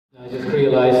just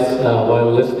realized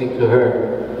while listening to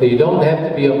her that you don't have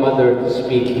to be a mother to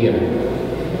speak here.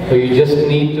 But you just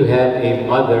need to have a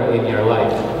mother in your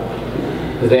life.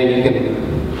 Then you can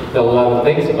tell a lot of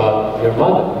things about your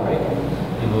mother, right?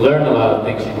 And learn a lot of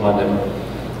things from mother.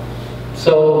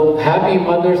 So, happy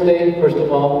Mother's Day, first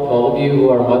of all of you who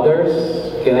are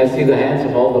mothers. Can I see the hands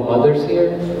of all the mothers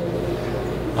here?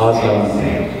 Awesome.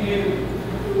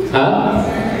 Huh?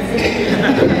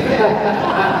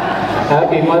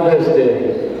 Happy Mother's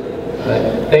Day.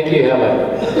 Right. Thank you,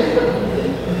 Helen.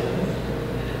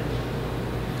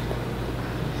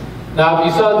 Now, if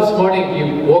you saw this morning,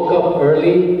 you woke up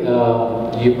early,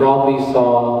 you probably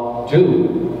saw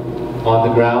dew on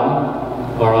the ground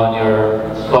or on your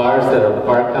cars that are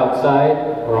parked outside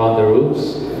or on the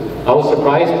roofs. I was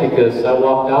surprised because I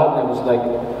walked out and it was like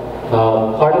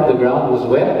part of the ground was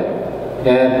wet.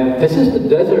 And this is the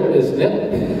desert, isn't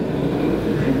it?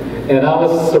 And I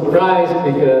was surprised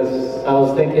because I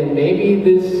was thinking maybe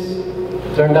this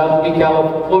turned out to be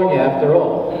California after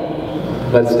all.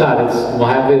 But it's not, it's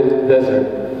Mojave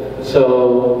Desert.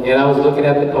 So, and I was looking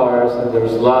at the cars and there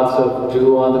was lots of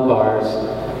dew on the cars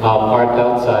parked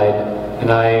outside. And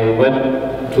I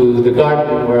went to the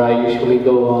garden where I usually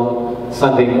go on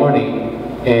Sunday morning,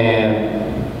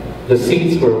 and the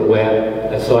seats were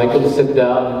wet, and so I couldn't sit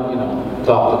down and, you know,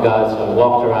 talk to God. So I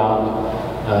walked around.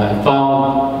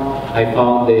 I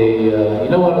found a, you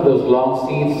know, one of those long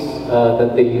seats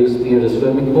that they use near the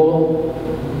swimming pool.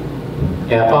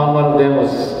 And I found one of them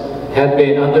had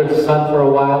been under the sun for a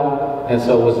while, and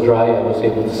so it was dry. I was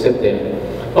able to sit there.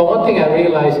 But one thing I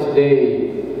realized today,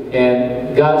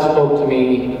 and God spoke to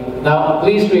me. Now,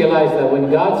 please realize that when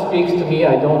God speaks to me,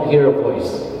 I don't hear a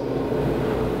voice.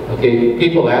 Okay,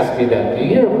 people ask me that. Do you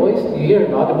hear a voice? Do you hear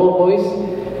an audible voice?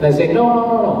 And I say,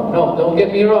 no, don't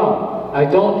get me wrong. I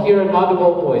don't hear an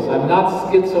audible voice. I'm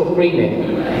not schizophrenic.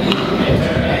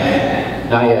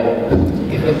 Not yet.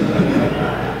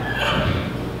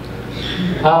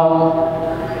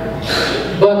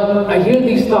 But I hear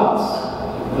these thoughts.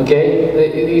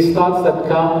 Okay, these thoughts that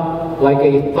come like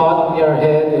a thought in your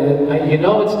head, and you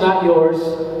know it's not yours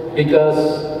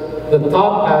because the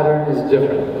thought pattern is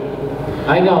different.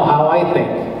 I know how I think,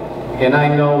 and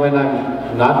I know when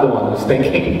I'm not the one who's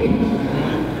thinking,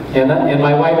 and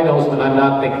my wife knows when I'm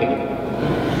not thinking.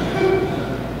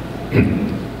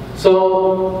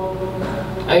 So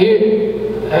I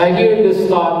hear this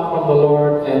thought from the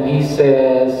Lord, and He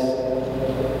says,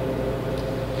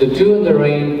 the dew and the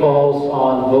rain falls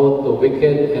on both the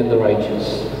wicked and the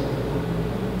righteous.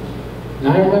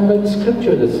 Now I remember the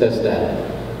scripture that says that.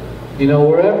 You know,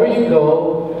 wherever you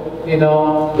go, you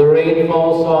know, the rain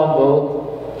falls on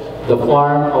both the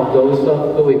farm of those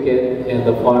of the wicked and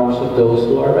the farms of those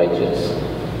who are righteous.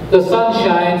 The sun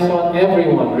shines on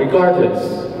everyone,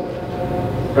 regardless.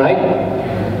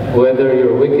 Right? Whether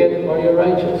you're wicked or you're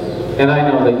righteous. And I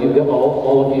know that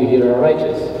all of you here are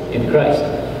righteous in Christ.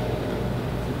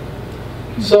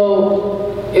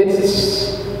 So,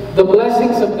 it's the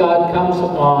blessings of God comes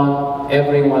upon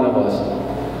every one of us.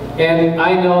 And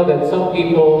I know that some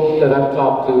people that I've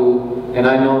talked to, and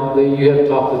I know that you have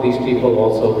talked to these people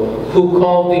also, who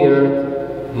call the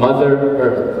earth Mother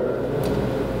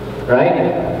Earth.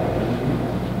 Right?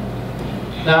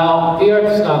 Now, the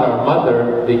earth is not our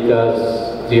mother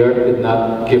because the earth did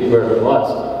not give birth to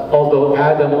us, although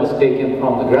Adam was taken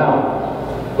from the ground.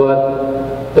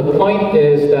 But the point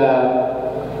is that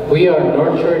we are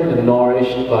nurtured and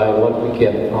nourished by what we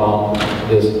get from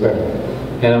this earth.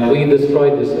 And if we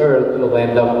destroy this earth, we'll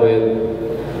end up with,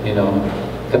 you know,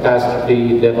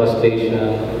 catastrophe,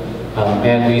 devastation,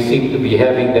 and we seem to be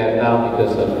having that now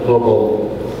because of global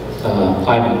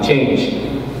climate change.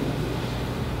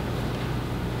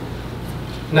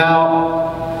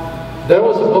 Now, there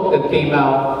was a book that came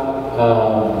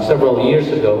out several years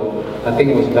ago, I think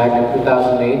it was back in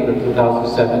 2008 or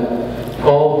 2007,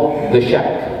 called The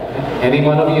Shack. Any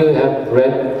one of you have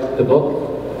read the book?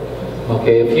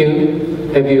 Okay,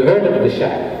 have you heard of The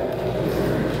Shack?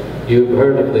 You've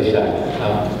heard of The Shack.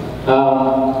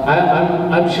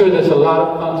 I'm sure there's a lot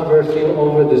of controversy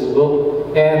over this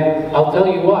book, and I'll tell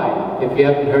you why, if you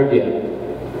haven't heard yet.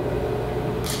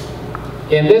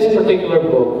 In this particular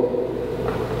book,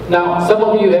 now some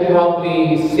of you have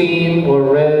probably seen or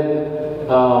read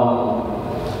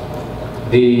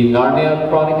the Narnia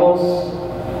Chronicles,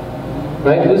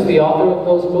 right? Who's the author of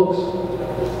those books?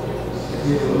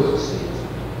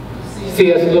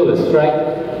 C.S. Lewis, right?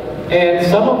 And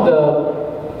some of the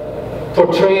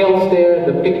portrayals there,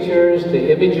 the pictures,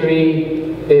 the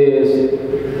imagery is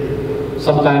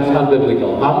sometimes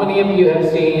unbiblical. How many of you have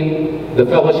seen The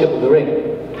Fellowship of the Ring?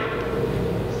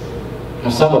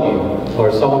 Or some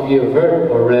of you have heard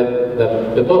or read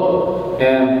the book.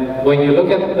 And when you look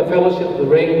at the Fellowship of the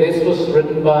Ring, this was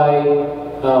written by,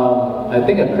 I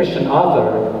think, a Christian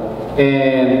author.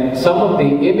 And some of the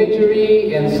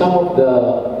imagery and some of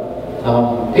the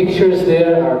pictures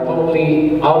there are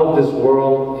totally out of this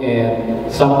world.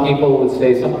 And some people would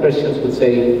say, some Christians would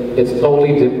say, it's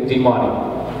totally demonic.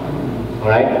 All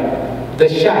right? The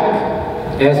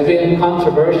shack has been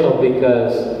controversial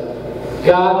because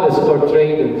God is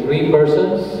portrayed in three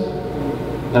persons.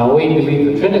 Now we believe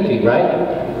the Trinity, right?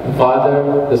 The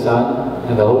Father, the Son,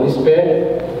 and the Holy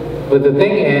Spirit. But the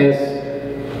thing is,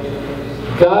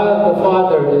 God the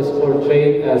Father is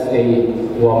portrayed as a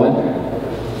woman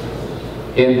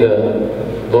in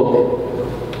the book.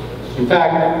 In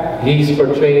fact, he's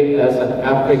portrayed as an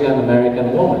African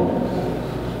American woman.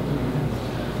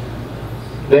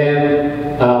 Then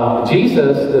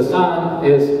Jesus, the Son,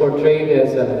 is portrayed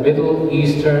as a Middle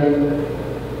Eastern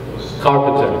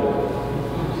carpenter.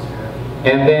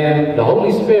 And then the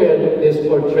Holy Spirit is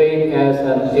portrayed as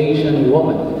an Asian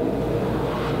woman.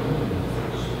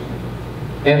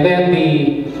 And then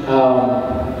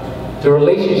the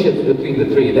relationships between the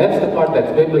three, that's the part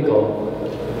that's biblical.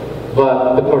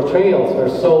 But the portrayals are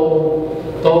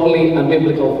so totally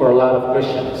unbiblical for a lot of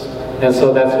Christians. And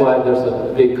so that's why there's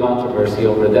a big controversy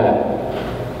over that.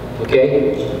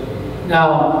 Okay?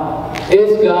 Now,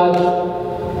 is God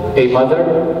a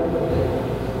mother?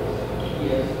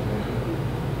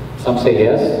 Some say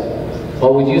yes.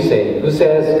 What would you say? Who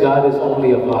says God is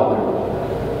only a father?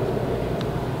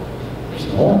 There's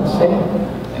no one saying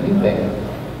anything.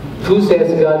 Who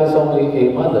says God is only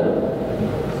a mother?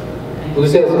 Who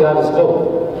says God is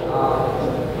both?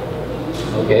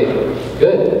 Okay,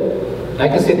 good. I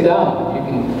can sit down.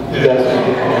 You guys can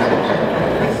get the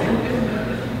message.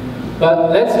 But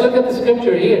let's look at the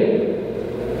scripture here.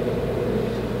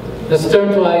 Let's turn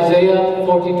to Isaiah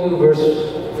 42, verse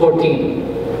 14.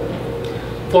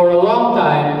 For a long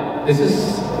time, this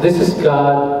is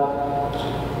God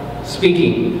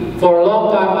speaking. For a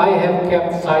long time I have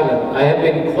kept silent. I have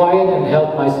been quiet and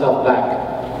held myself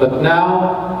back. But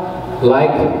now,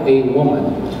 like a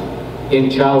woman in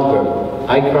childbirth,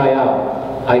 I cry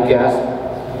out, I gasp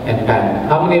and pant.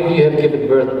 How many of you have given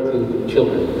birth to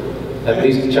children? At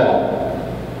least a child.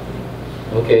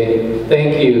 Okay,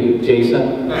 thank you,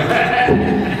 Jason.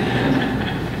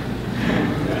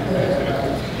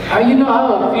 You know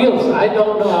how it feels. I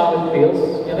don't know how it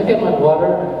feels. Can I get my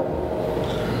water?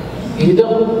 You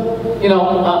don't,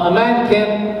 a man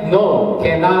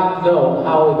cannot know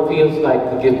how it feels like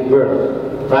to give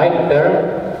birth. Right, Sarah?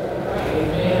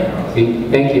 See,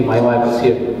 thank you, my wife is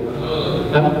here.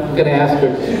 I'm going to ask her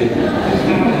to speak.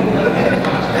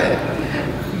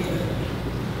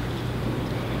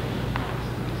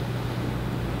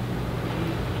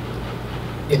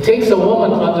 It takes a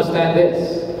woman to understand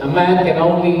this. A man can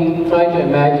only try to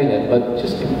imagine it, but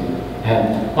just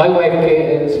and my wife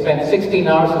spent 16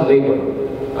 hours in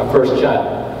labor, our first child.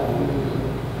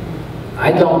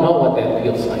 I don't know what that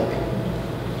feels like.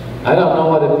 I don't know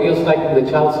what it feels like when the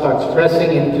child starts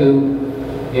pressing into,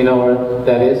 where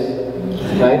that is,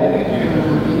 right?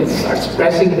 It starts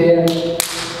pressing there,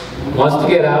 wants to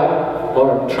get out,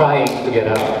 or trying to get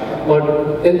out. Or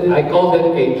I called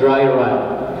it a dry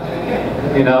run.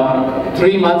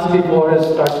 3 months before it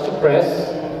starts to press,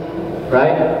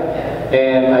 right?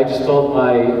 And I just told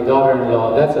my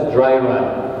daughter-in-law, that's a dry run.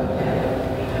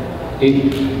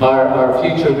 Our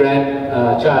future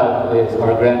grandchild,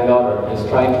 our granddaughter, is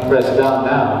trying to press down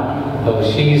now.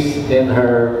 So she's in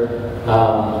her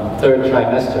 3rd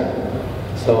trimester.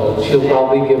 So she'll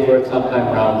probably give birth sometime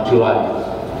around July.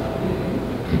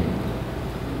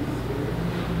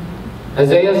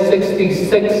 Isaiah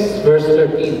 66, verse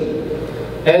 13.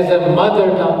 As a mother,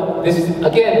 now this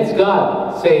again, it's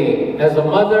God saying, as a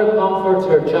mother comforts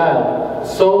her child,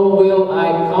 so will I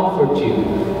comfort you,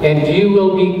 and you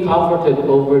will be comforted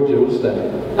over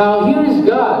Jerusalem. Now here is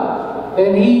God,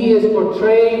 and He is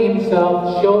portraying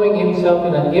Himself, showing Himself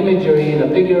in an imagery, in a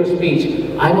figure of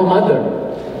speech. I'm a mother.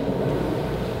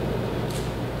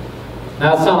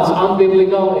 Now it sounds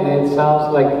unbiblical, and it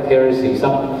sounds like heresy.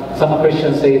 Some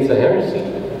Christians say it's a heresy.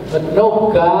 But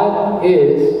no, God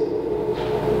is,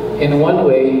 in one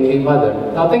way, a mother.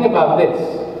 Now think about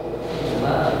this.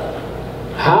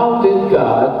 How did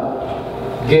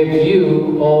God give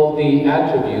you all the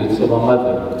attributes of a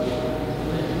mother?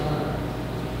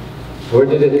 Where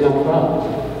did it come from?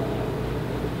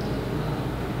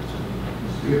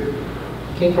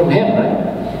 It came from Him, right?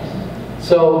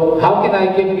 So how can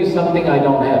I give you something I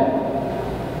don't have?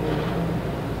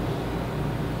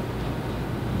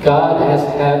 God has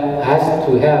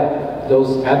to have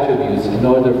those attributes in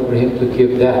order for Him to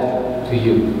give that to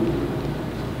you.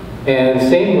 And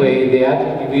same way, the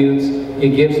attributes He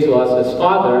gives to us as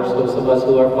fathers, those of us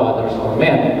who are fathers or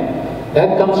men,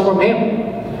 that comes from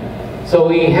Him. So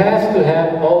He has to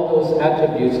have all those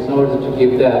attributes in order to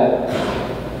give that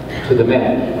to the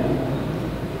men.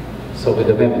 So with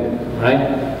the women,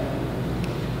 right?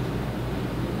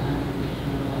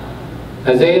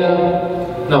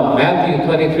 Matthew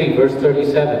 23, verse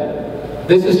 37.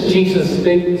 This is Jesus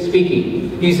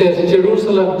speaking. He says,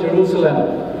 Jerusalem,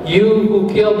 Jerusalem, you who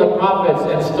kill the prophets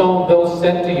and stone those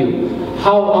sent to you,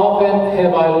 how often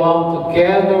have I longed to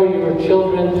gather your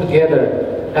children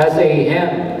together as a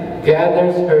hen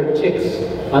gathers her chicks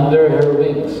under her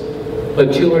wings,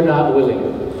 but you were not willing.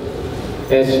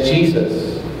 As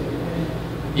Jesus,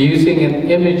 using an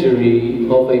imagery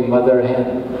of a mother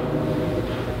hen.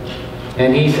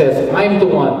 And He says, I'm the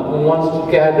one who wants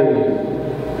to gather you,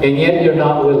 and yet you're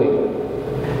not willing.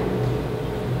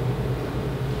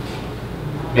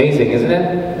 Amazing, isn't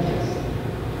it?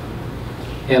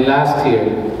 And last here,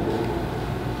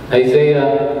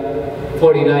 Isaiah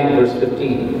 49, verse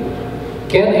 15.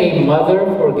 Can a mother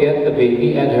forget the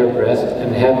baby at her breast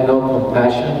and have no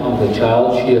compassion on the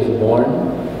child she has born?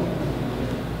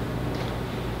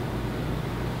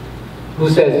 Who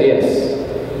says yes?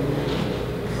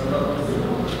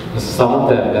 Some of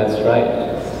them, that's right.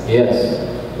 Yes.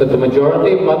 But the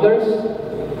majority of mothers?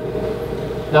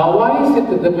 Now why is it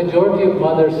that the majority of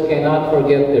mothers cannot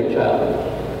forget their child?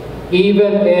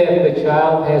 Even if the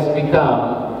child has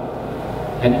become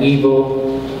an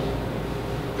evil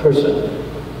person.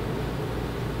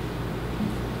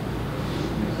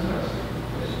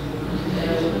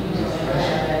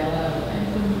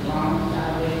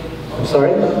 I'm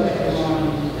sorry?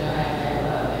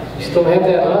 You still have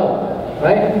that love,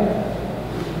 right?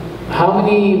 How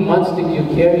many months did you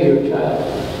carry your child?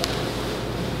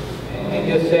 And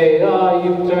you say, oh,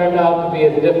 you turned out to be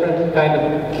a different kind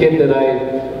of kid that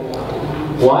I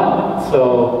want,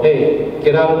 so hey,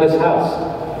 get out of this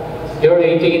house. You're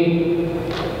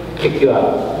 18, kick you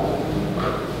out.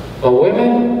 But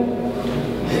women,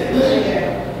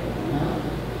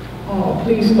 oh,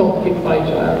 please don't kick my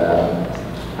child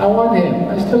out. I want him.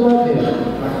 I still love him.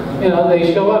 You know,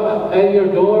 they show up at your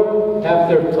door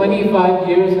after 25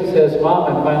 years and says,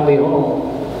 Mom, I'm finally home.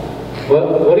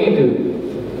 What do you do?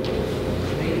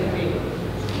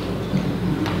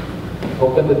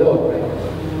 Open the door, right?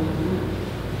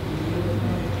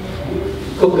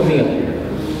 Cook a meal.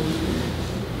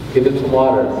 Give it some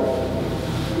water.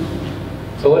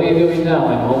 So what are you doing now?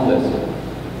 I'm homeless.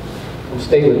 Come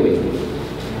stay with me.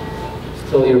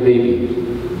 Still your baby.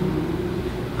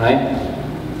 Right?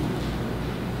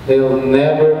 They'll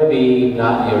never be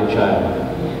not your child.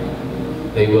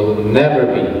 They will never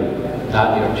be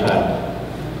not your child.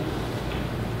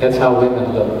 That's how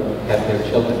women look at their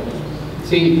children.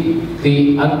 See,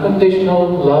 the unconditional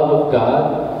love of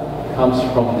God comes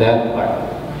from that part.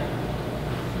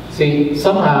 See,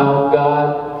 somehow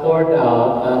God poured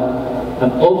out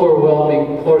an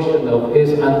overwhelming portion of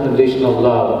His unconditional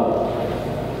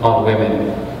love on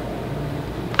women.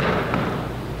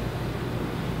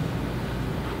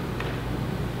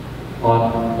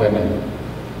 On women.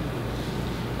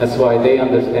 That's why they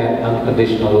understand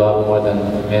unconditional love more than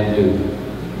men do.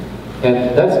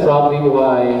 And that's probably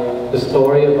why the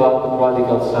story about the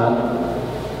prodigal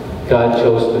son, God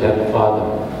chose to have a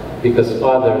father. Because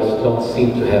fathers don't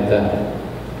seem to have that.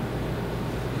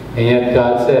 And yet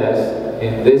God says,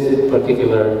 in this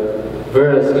particular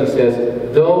verse, He says,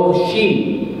 though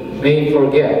she may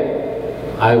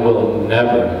forget, I will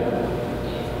never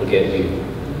forget you.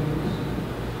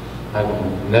 I will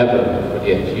never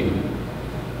forget you.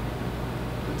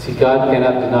 See, God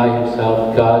cannot deny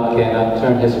Himself. God cannot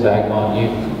turn His back on you.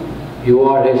 You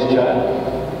are His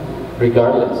child,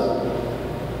 regardless.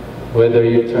 Whether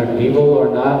you turn evil or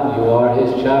not, you are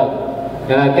His child.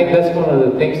 And I think that's one of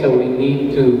the things that we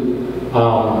need to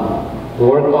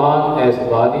work on as the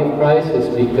body of Christ, is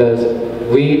because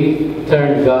we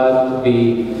turn God to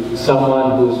be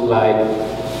someone who's like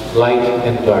light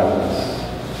and darkness.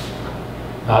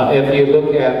 If you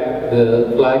look at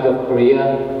the flag of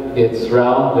Korea, it's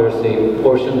round. There's a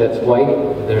portion that's white.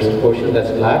 There's a portion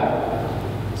that's black.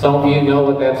 Some of you know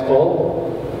what that's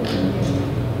called?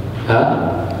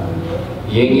 Huh?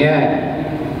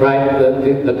 Yin-yang. Right?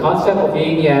 The concept of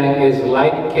yin-yang is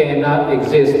light cannot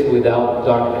exist without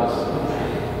darkness.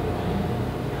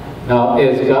 Now,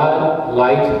 is God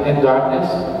light and darkness?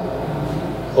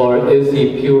 Or is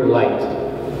He pure light?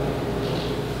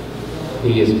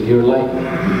 He is pure light.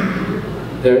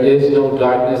 There is no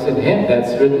darkness in Him.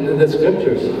 That's written in the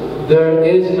scriptures. there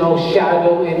is no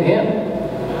shadow in him.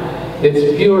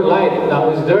 It's pure light. Now,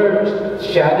 is there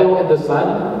shadow in the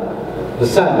sun? The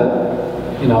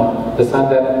sun, you know, the sun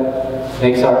that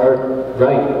makes our earth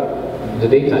bright in the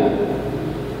daytime.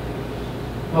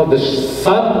 No, the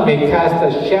sun may cast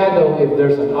a shadow if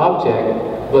there's an object,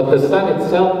 but the sun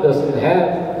itself doesn't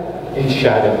have a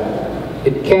shadow.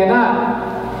 It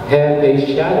cannot have a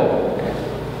shadow.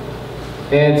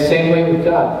 And same way with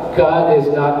God. God is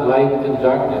not light and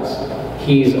darkness.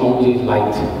 He is only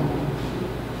light.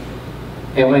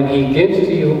 And when He gives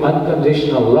to you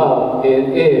unconditional love, it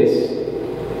is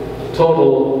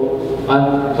totally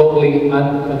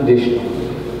unconditional.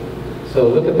 So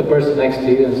look at the person next to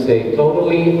you and say,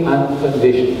 totally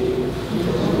unconditional.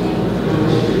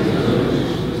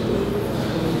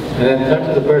 And then turn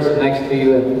to the person next to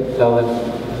you and tell them,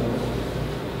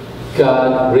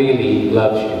 God really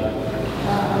loves you.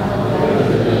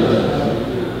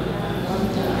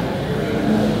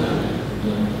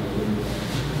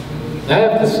 I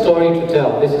have this story to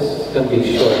tell. This is going to be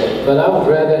short, but I would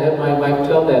rather have my wife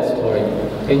tell that story.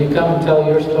 Can you come and tell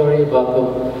your story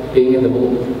about being in the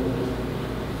movie?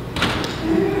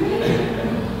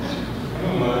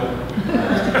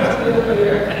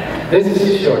 This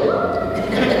is short.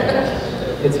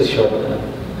 It's a short one.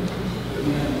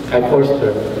 I forced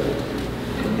her.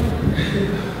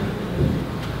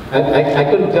 I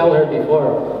couldn't tell her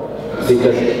before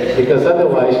because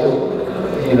otherwise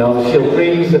she'll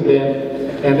freeze and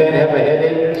then have a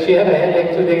headache. She had a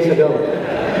headache 2 days ago.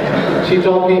 She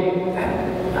told me,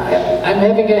 I'm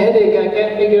having a headache. I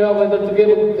can't figure out whether to be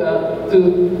able to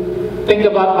think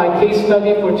about my case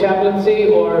study for chaplaincy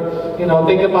or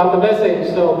think about the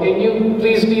message. So can you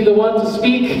please be the one to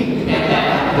speak?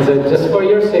 I said, just for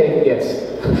your sake, yes.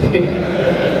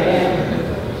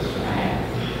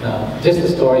 Just a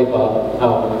story about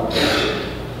how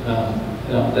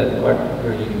that part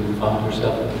where you found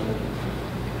yourself.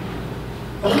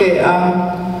 Okay,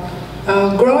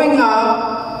 growing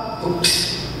up,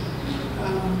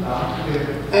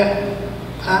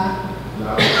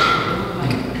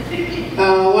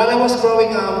 while I was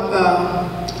growing up,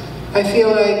 I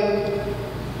feel like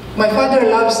my father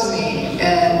loves me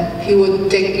and he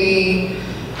would take me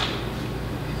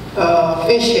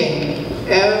fishing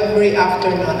every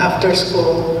afternoon after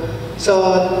school.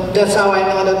 So that's how I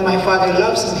know that my father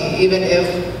loves me, even if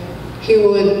he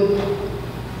would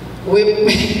whip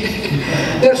me.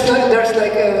 there's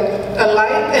like a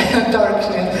light and a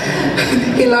darkness.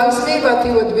 He loves me, but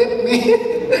he would whip me.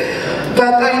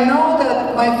 But I know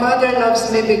that my father loves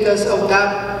me because of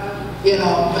that, he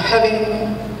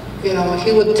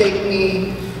would take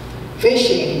me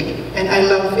fishing, and I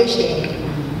love fishing.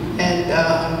 And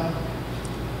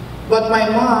but my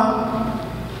mom,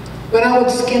 when I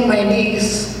would skin my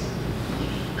knees,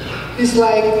 she's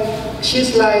like,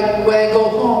 when I go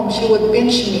home, she would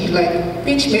pinch me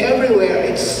everywhere.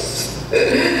 It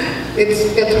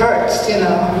hurts,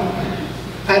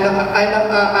 I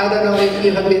don't know if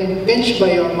you have been pinched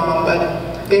by your mom, but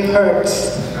it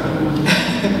hurts.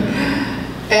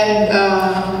 And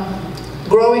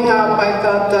growing up, I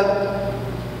thought that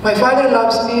my father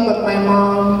loves me, but my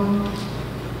mom,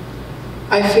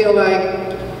 I feel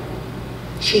like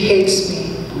she hates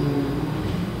me.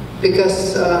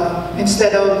 Because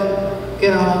instead of,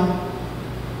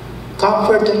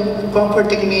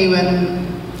 comforting me when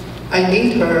I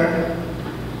need her,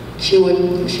 she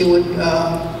would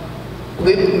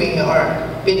whip me or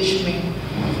pinch me.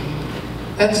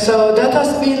 And so that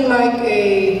has been like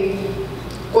a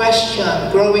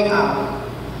question growing up.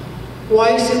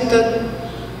 Why is it that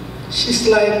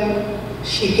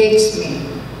she hates me?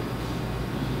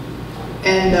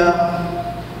 And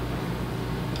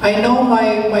I know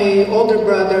my older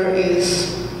brother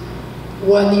is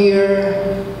 1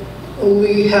 year,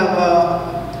 we have a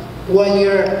 1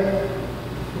 year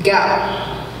gap.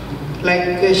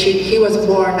 Like he was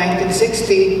born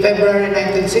February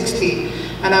 1960,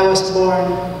 and I was born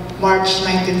March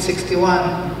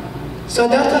 1961. So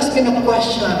that has been a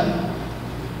question.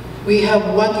 We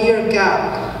have 1 year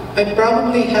gap. I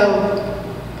probably have,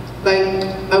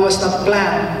 I was not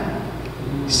planned.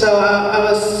 So I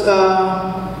was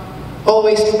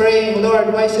always praying,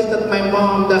 Lord, why is it that my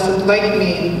mom doesn't like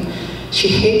me? She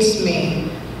hates me.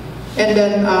 And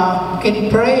then in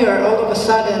prayer, all of a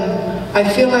sudden, I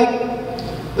feel like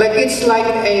it's like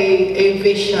a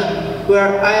vision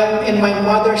where I am in my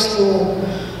mother's womb.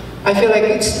 I feel like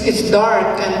it's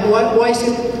dark, and why is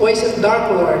it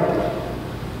dark, Lord?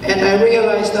 And I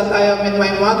realized that I am in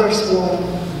my mother's womb,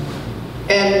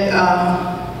 and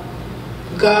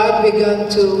God began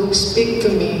to speak to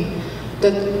me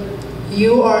that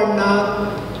you are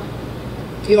not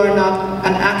you are not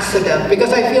an accident.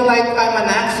 Because I feel like I'm an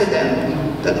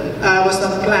accident, that I was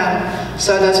not planned.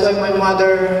 So that's why my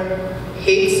mother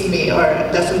hates me or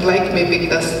doesn't like me,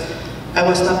 because I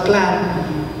was not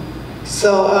planned.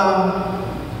 So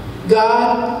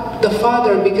God, the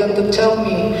Father, began to tell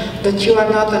me that you are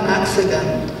not an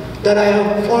accident, that I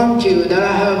have formed you, that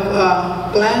I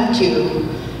have planned you,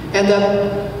 and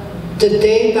that the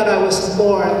day that I was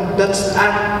born, that's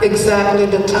exactly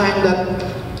the time that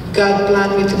God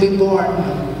planned me to be born.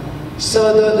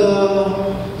 So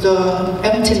the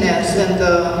emptiness and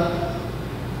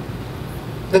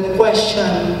the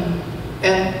question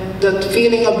and the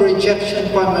feeling of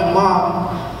rejection by my mom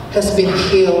has been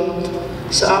healed.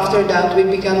 So after that, we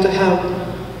began to have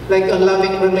like a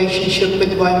loving relationship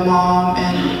with my mom,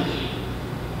 and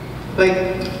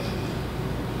like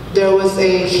there was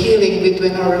a healing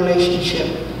between our relationship.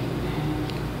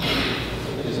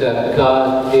 Is that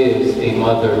God is a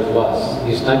mother to us.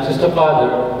 He's not just a father,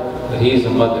 but He's a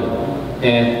mother.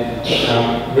 And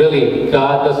really,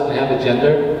 God doesn't have a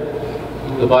gender.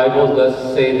 The Bible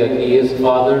does say that He is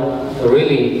Father, but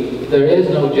really, there is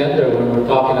no gender when we're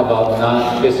talking about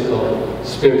non-physical,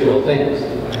 spiritual things,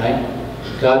 right?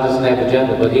 God doesn't have a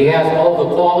gender, but He has all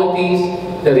the qualities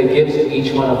that He gives to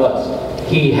each one of us.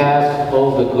 He has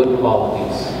all the good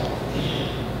qualities.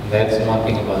 That's one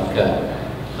thing about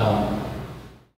God.